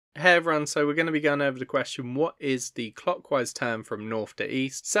Hey everyone, so we're going to be going over the question, what is the clockwise turn from north to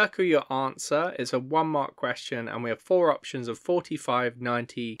east? Circle your answer. It's a 1-mark question and we have 4 options of 45,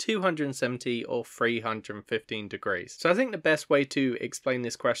 90, 270 or 315 degrees. So I think the best way to explain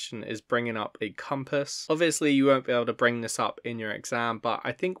this question is bringing up a compass. Obviously you won't be able to bring this up in your exam, but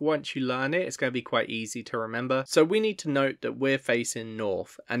I think once you learn it, it's going to be quite easy to remember. So we need to note that we're facing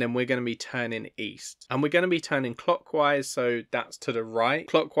north and then we're going to be turning east. And we're going to be turning clockwise, so that's to the right.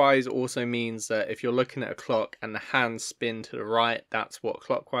 Clockwise also means that if you're looking at a clock and the hands spin to the right, that's what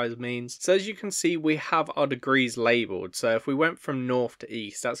clockwise means. So as you can see, we have our degrees labeled. So if we went from north to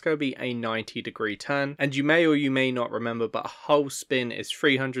east, that's going to be a 90-degree turn. And you may or you may not remember, but a whole spin is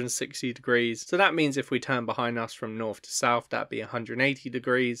 360 degrees. So that means if we turn behind us from north to south, that'd be 180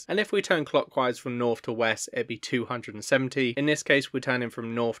 degrees. And if we turn clockwise from north to west, it'd be 270. In this case, we're turning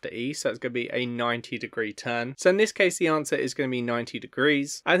from north to east, so it's going to be a 90-degree turn. So in this case, the answer is going to be 90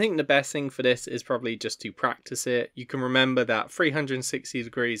 degrees. I think the best thing for this is probably just to practice it. You can remember that 360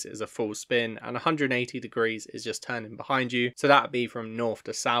 degrees is a full spin and 180 degrees is just turning behind you. So that would be from north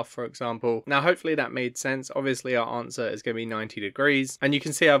to south, for example. Now, hopefully that made sense. Obviously, our answer is going to be 90 degrees. And you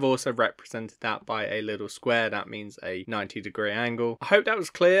can see I've also represented that by a little square. That means a 90-degree angle. I hope that was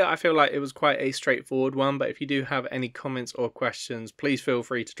clear. I feel like it was quite a straightforward one, but if you do have any comments or questions, please feel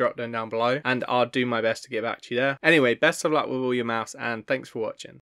free to drop them down below and I'll do my best to get back to you there. Anyway, best of luck with all your maths and thanks for watching.